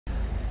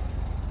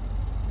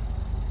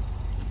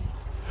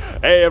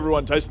Hey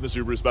everyone, Tyson the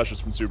Subaru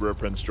Specialist from Subaru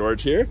Prince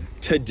George here.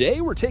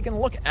 Today we're taking a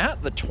look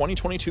at the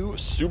 2022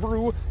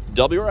 Subaru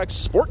WRX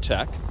Sport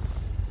Tech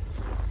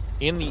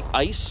in the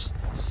ice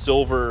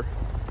silver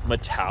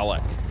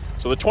metallic.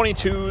 So the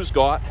 22's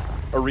got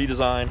a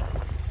redesign.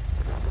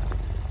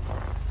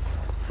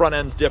 Front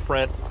end's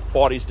different,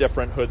 body's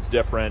different, hood's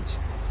different.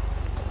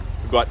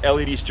 We've got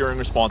LED steering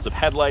responsive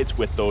headlights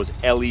with those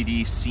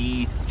LED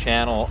C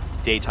channel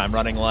daytime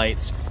running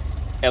lights,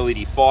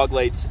 LED fog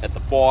lights at the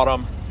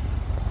bottom.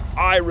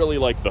 I really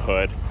like the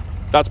hood.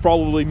 That's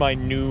probably my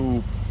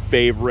new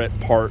favorite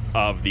part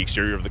of the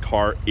exterior of the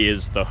car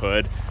is the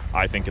hood.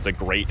 I think it's a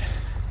great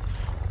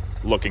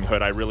looking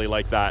hood. I really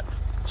like that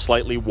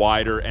slightly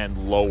wider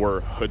and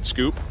lower hood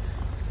scoop.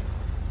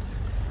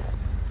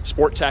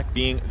 Sport Tech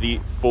being the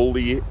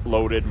fully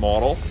loaded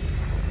model,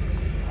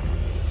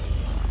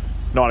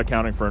 not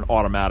accounting for an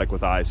automatic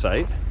with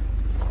eyesight.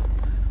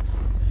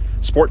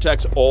 Sport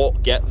Techs all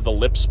get the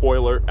lip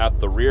spoiler at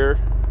the rear.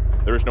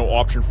 There is no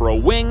option for a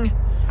wing.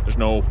 There's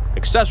no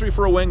accessory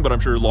for a wing, but I'm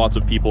sure lots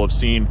of people have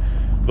seen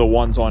the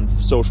ones on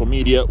social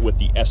media with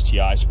the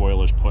STI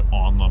spoilers put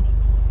on them.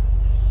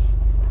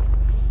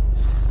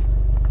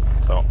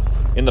 So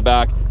in the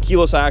back,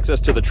 keyless access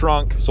to the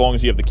trunk as long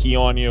as you have the key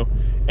on you,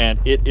 and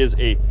it is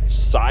a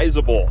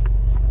sizable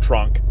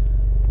trunk.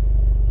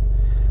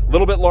 A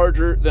little bit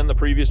larger than the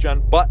previous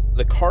gen, but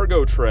the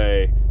cargo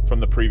tray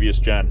from the previous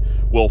gen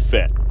will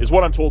fit, is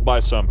what I'm told by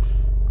some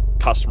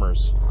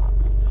customers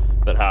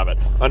that have it.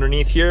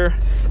 Underneath here,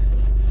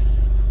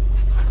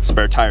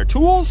 spare tire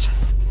tools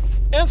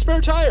and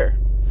spare tire.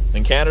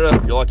 In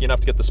Canada, you're lucky enough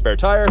to get the spare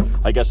tire.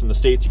 I guess in the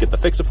States, you get the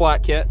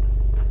Fix-A-Flat kit.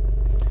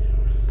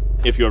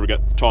 If you ever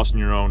get tossed in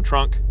your own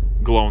trunk,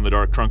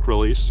 glow-in-the-dark trunk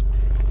release.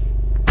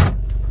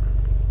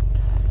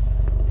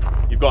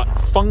 You've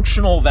got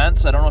functional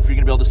vents. I don't know if you're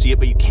gonna be able to see it,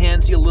 but you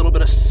can see a little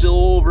bit of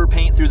silver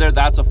paint through there.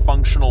 That's a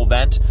functional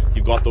vent.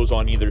 You've got those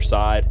on either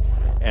side.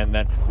 And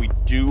then we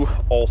do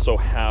also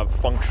have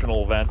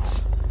functional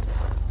vents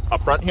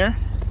up front here.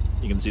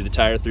 You can see the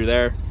tire through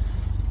there,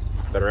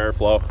 better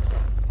airflow.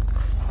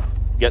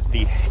 Get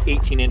the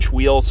 18-inch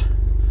wheels,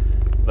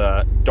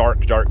 the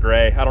dark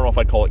gray. I don't know if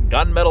I'd call it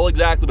gunmetal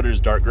exactly, but it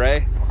is dark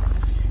gray.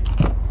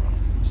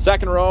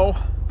 Second row,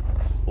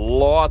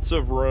 lots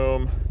of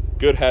room,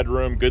 good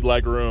headroom, good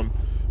leg room,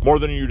 more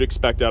than you'd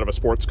expect out of a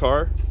sports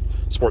car,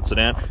 sports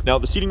sedan. Now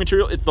the seating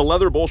material, it's the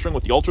leather bolstering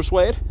with the ultra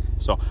suede,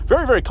 so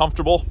very, very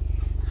comfortable.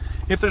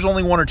 If there's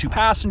only one or two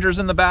passengers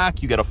in the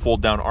back, you get a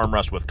fold down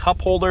armrest with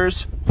cup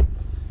holders.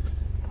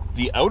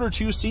 The outer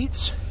two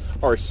seats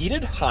are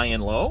heated, high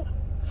and low.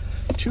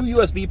 Two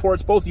USB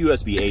ports, both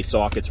USB-A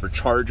sockets for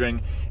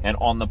charging. And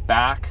on the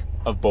back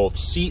of both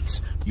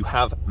seats, you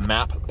have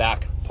map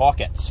back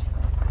pockets.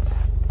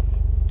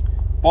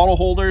 Bottle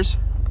holders.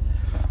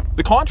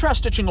 The contrast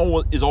stitching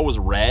is always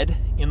red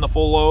in the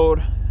full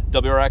load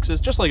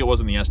WRXs, just like it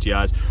was in the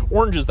STIs.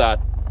 Orange is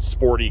that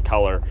sporty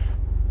color.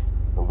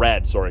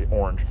 Red, sorry,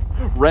 orange.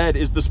 Red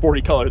is the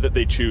sporty color that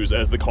they choose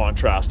as the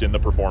contrast in the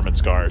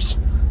performance cars.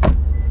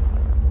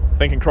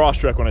 Thinking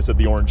Crosstrek when I said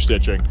the orange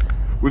stitching.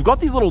 We've got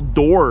these little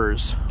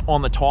doors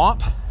on the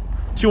top,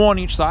 two on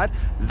each side.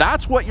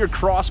 That's what your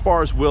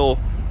crossbars will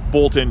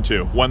bolt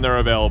into when they're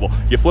available.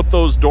 You flip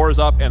those doors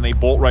up and they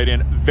bolt right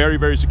in. Very,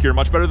 very secure.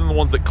 Much better than the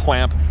ones that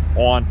clamp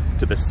on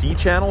to the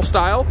C-channel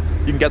style.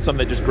 You can get some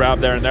that just grab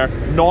there and there.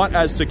 Not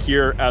as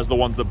secure as the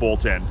ones that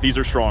bolt in. These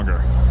are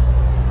stronger.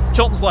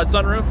 Tilt and slide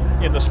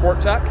sunroof in the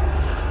Sport Tech.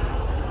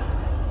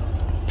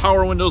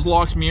 Power windows,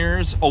 locks,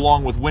 mirrors,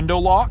 along with window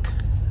lock.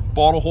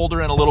 Bottle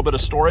holder and a little bit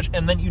of storage,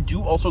 and then you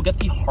do also get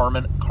the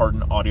Harman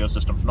Kardon audio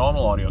system,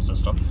 phenomenal audio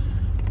system.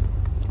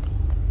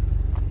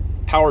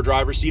 Power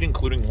driver seat,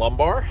 including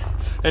lumbar,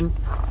 and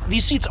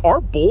these seats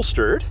are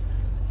bolstered,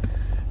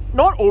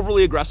 not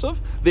overly aggressive.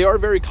 They are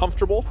very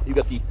comfortable. You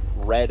got the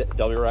red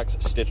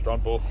WRX stitched on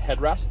both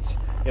headrests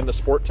in the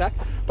Sport Tech,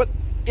 but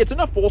it's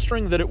enough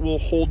bolstering that it will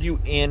hold you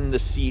in the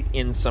seat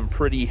in some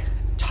pretty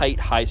tight,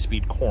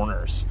 high-speed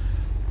corners.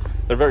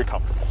 They're very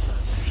comfortable.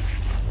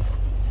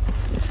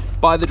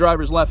 By the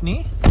driver's left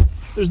knee,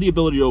 there's the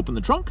ability to open the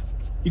trunk.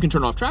 You can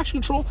turn off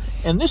traction control,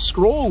 and this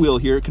scroll wheel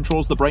here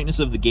controls the brightness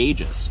of the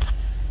gauges.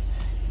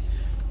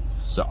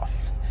 So,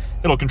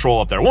 it'll control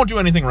up there. It won't do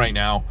anything right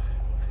now,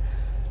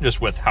 just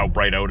with how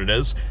bright out it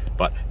is,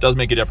 but it does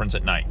make a difference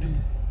at night.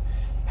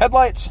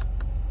 Headlights,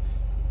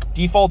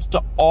 defaults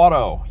to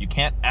auto. You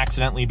can't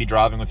accidentally be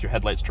driving with your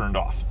headlights turned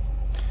off,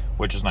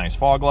 which is nice.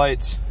 Fog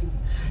lights.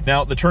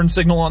 Now, the turn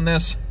signal on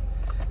this,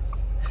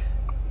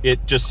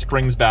 it just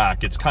springs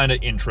back. It's kind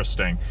of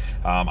interesting.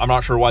 I'm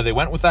not sure why they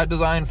went with that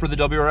design for the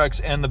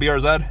WRX and the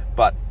BRZ,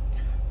 but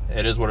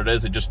it is what it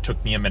is. It just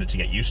took me a minute to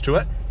get used to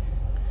it.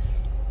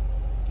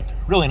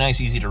 Really nice,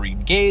 easy to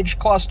read gauge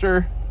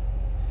cluster.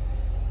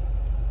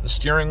 The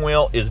steering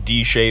wheel is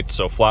D-shaped,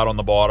 so flat on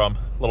the bottom,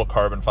 little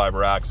carbon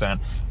fiber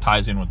accent,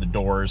 ties in with the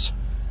doors.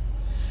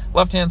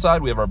 Left-hand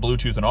side, we have our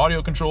Bluetooth and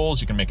audio controls.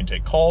 You can make and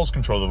take calls,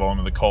 control the volume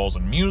of the calls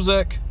and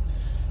music,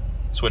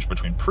 switch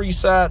between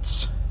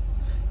presets.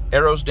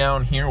 Arrows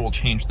down here will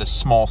change this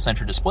small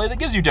center display that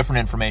gives you different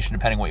information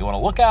depending what you want to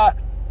look at.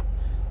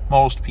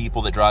 Most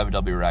people that drive a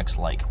WRX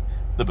like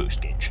the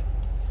boost gauge.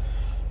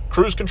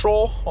 Cruise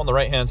control on the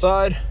right-hand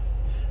side.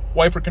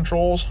 Wiper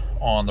controls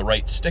on the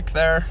right stick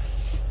there.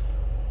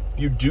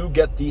 You do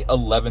get the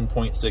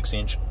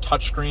 11.6-inch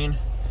touchscreen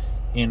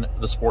in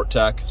the Sport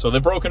Tech. So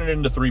they've broken it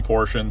into 3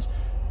 portions.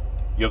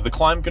 You have the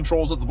climb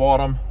controls at the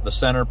bottom, the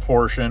center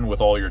portion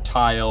with all your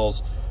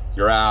tiles,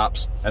 your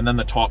apps, and then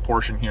the top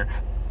portion here.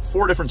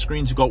 4 different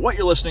screens. You've got what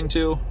you're listening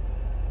to.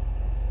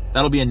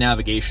 That'll be a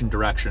navigation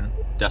direction,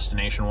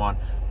 destination one.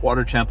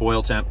 Water temp,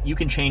 oil temp. You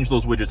can change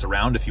those widgets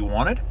around if you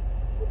wanted.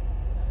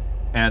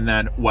 And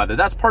then weather.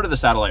 That's part of the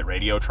satellite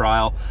radio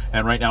trial.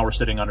 And right now we're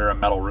sitting under a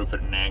metal roof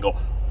at an angle.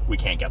 We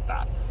can't get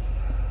that.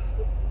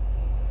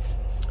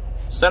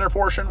 Center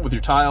portion with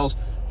your tiles,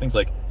 things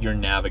like your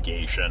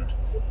navigation.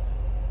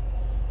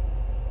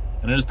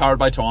 And it is powered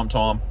by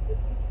TomTom.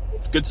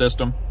 Good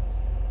system.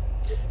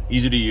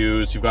 Easy to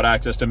use. You've got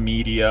access to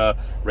media,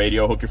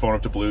 radio, hook your phone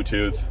up to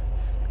Bluetooth,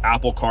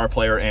 Apple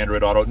CarPlay or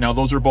Android Auto. Now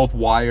those are both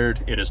wired.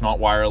 It is not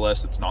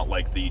wireless. It's not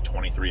like the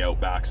 23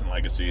 Outbacks and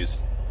Legacies.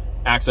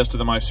 Access to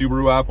the My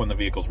Subaru app when the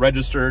vehicle's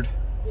registered.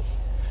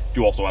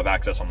 Do also have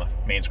access on the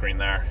main screen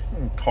there.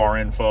 Car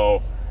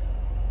info.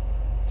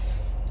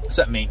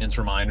 Set maintenance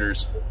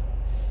reminders.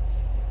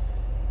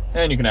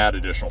 And you can add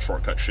additional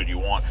shortcuts should you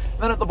want.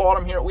 And then at the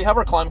bottom here, we have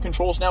our climb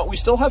controls. Now, we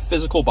still have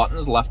physical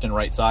buttons left and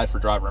right side for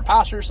driver and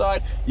passenger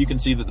side. You can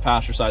see that the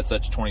passenger side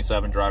set to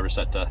 27, driver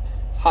set to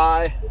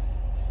high.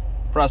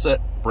 Press it,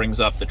 brings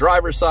up the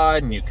driver's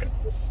side, and you can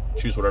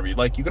choose whatever you'd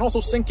like. You can also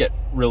sync it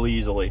really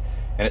easily,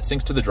 and it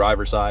syncs to the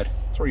driver's side.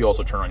 That's where you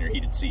also turn on your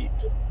heated seat.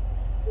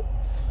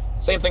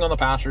 Same thing on the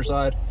passenger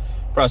side.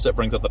 Press it,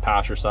 brings up the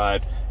passenger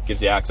side,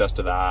 gives you access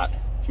to that.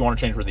 If you want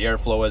to change where the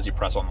airflow is, you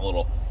press on the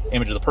little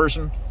image of the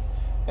person,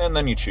 and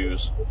then you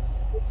choose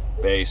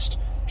based,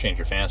 change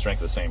your fan strength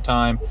at the same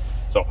time.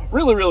 So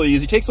really, really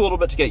easy. Takes a little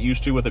bit to get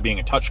used to with it being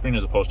a touchscreen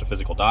as opposed to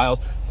physical dials,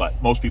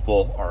 but most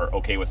people are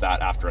okay with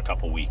that after a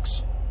couple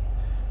weeks.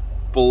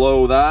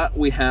 Below that,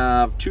 we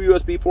have 2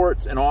 USB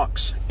ports, an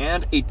aux,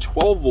 and a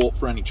 12 volt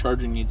for any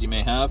charging needs you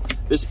may have.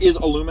 This is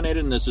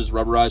illuminated and this is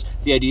rubberized.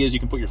 The idea is you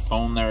can put your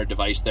phone there, a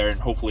device there,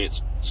 and hopefully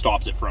it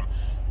stops it from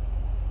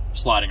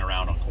sliding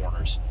around on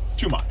corners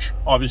too much.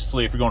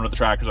 Obviously, if you're going to the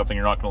track or something,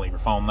 you're not going to leave your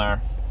phone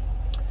there.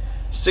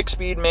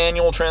 6-speed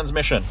manual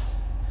transmission.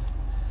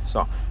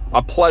 So,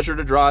 a pleasure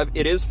to drive.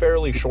 It is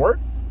fairly short.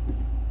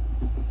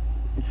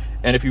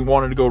 And if you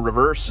wanted to go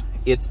reverse,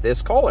 it's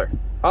this collar.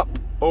 Up,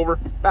 over,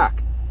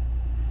 back.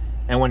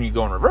 And when you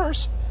go in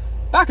reverse,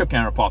 backup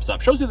camera pops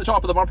up. Shows you the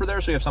top of the bumper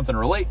there so you have something to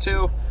relate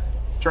to.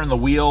 Turn the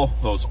wheel,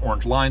 those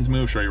orange lines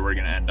move, show you where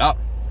you're going to end up.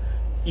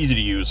 Easy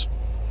to use.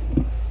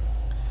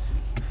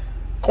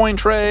 Coin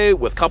tray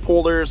with cup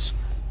holders.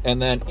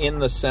 And then in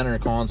the center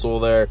console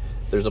there,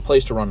 there's a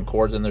place to run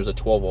cords and there's a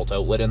 12 volt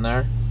outlet in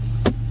there.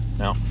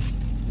 Now,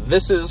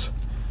 this is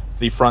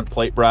the front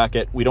plate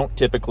bracket. We don't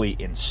typically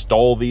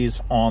install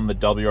these on the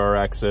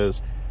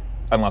WRXs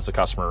unless the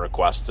customer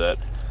requests it.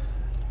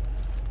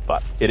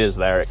 But it is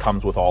there. It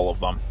comes with all of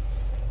them.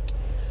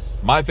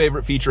 My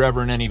favorite feature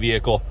ever in any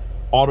vehicle,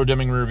 auto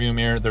dimming rear view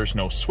mirror. There's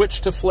no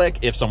switch to flick.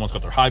 If someone's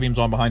got their high beams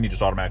on behind you,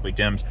 just automatically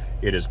dims.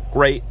 It is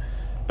great.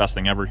 Best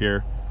thing ever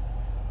here,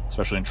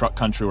 especially in truck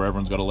country where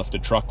everyone's got a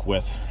lifted truck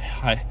with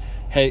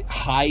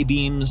high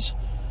beams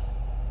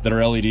that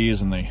are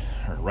LEDs and they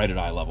are right at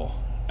eye level.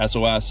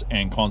 SOS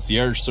and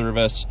concierge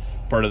service,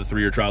 part of the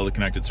 3-year trial of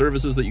connected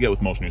services that you get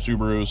with most new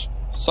Subarus.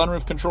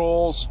 Sunroof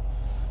controls.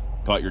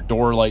 Got your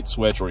door light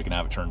switch, or you can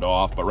have it turned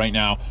off. But right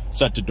now,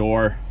 set to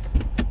door,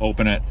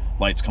 open it,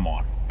 lights come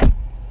on.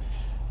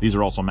 These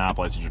are also map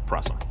lights, you just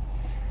press them.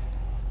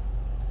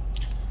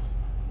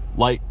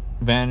 Light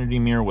vanity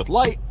mirror with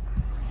light.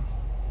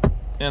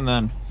 And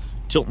then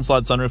tilt and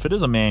slide sunroof. It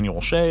is a manual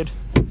shade,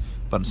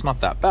 but it's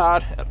not that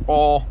bad at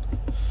all.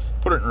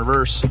 Put it in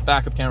reverse,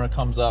 backup camera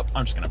comes up.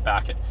 I'm just gonna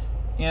back it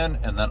in,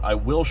 and then I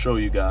will show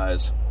you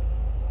guys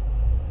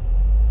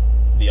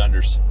the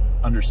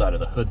underside of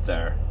the hood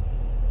there.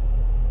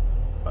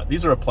 But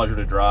these are a pleasure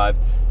to drive.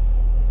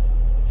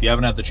 If you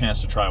haven't had the chance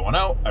to try one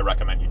out, I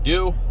recommend you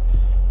do.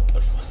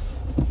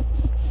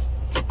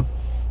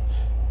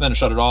 Then to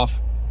shut it off,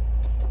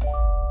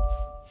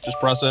 just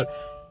press it.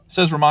 It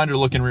says reminder,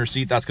 look in rear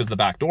seat. That's because the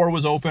back door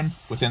was open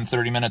within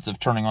 30 minutes of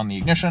turning on the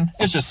ignition.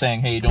 It's just saying,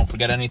 hey, don't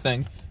forget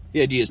anything.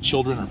 The idea is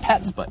children or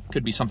pets, but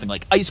could be something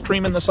like ice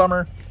cream in the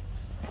summer.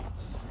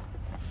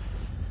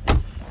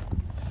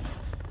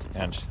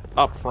 And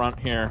up front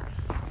here.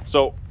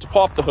 So to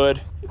pop the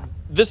hood,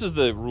 this is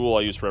the rule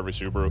I use for every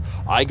Subaru.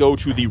 I go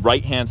to the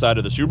right-hand side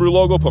of the Subaru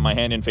logo, put my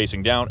hand in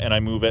facing down, and I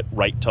move it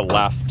right to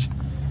left,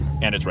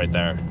 and it's right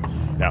there.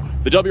 Now,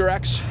 the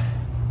WRX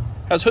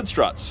has hood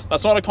struts.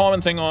 That's not a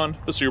common thing on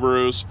the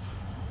Subarus.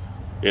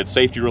 It's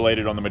safety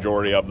related on the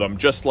majority of them,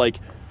 just like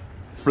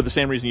for the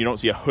same reason you don't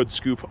see a hood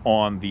scoop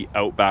on the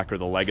Outback or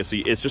the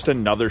Legacy. It's just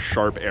another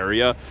sharp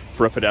area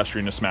for a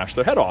pedestrian to smash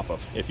their head off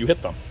of if you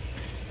hit them.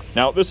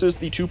 Now, this is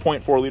the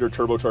 2.4 liter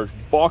turbocharged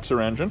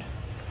boxer engine.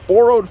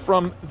 borrowed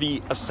from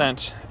the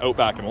Ascent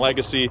Outback and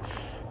Legacy,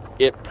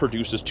 it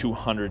produces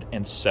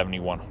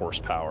 271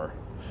 horsepower.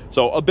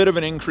 So a bit of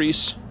an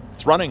increase.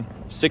 It's running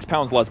 6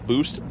 pounds less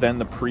boost than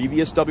the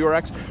previous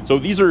WRX. So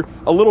these are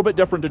a little bit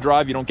different to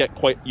drive. You don't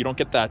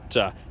get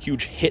that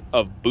huge hit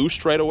of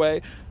boost right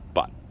away,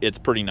 but it's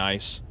pretty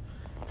nice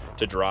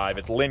to drive.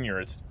 It's linear,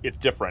 it's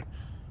different.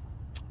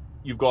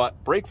 You've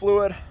got brake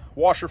fluid,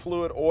 washer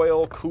fluid,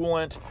 oil,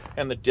 coolant,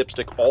 and the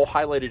dipstick all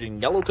highlighted in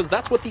yellow because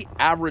that's what the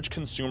average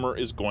consumer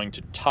is going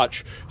to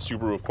touch.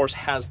 Subaru, of course,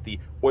 has the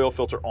oil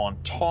filter on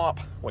top,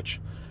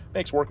 which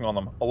makes working on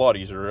them a lot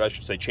easier. Or I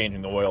should say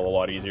changing the oil a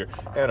lot easier.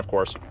 And of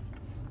course,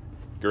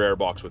 your air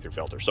box with your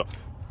filter. So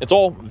it's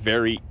all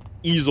very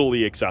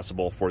easily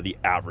accessible for the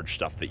average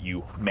stuff that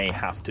you may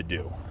have to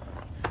do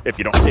if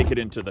you don't take it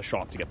into the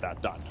shop to get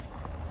that done.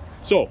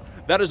 So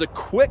that is a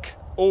quick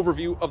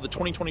overview of the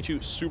 2022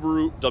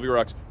 Subaru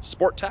WRX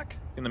Sport Tech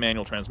in the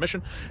manual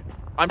transmission.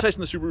 I'm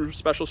Tyson, the Subaru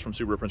specialist from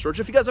Subaru Prince George.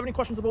 If you guys have any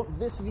questions about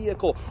this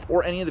vehicle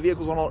or any of the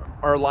vehicles on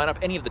our lineup,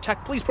 any of the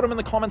tech, please put them in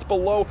the comments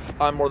below.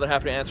 I'm more than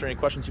happy to answer any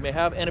questions you may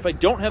have. And if I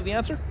don't have the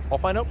answer, I'll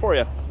find out for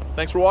you.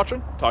 Thanks for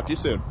watching. Talk to you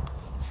soon.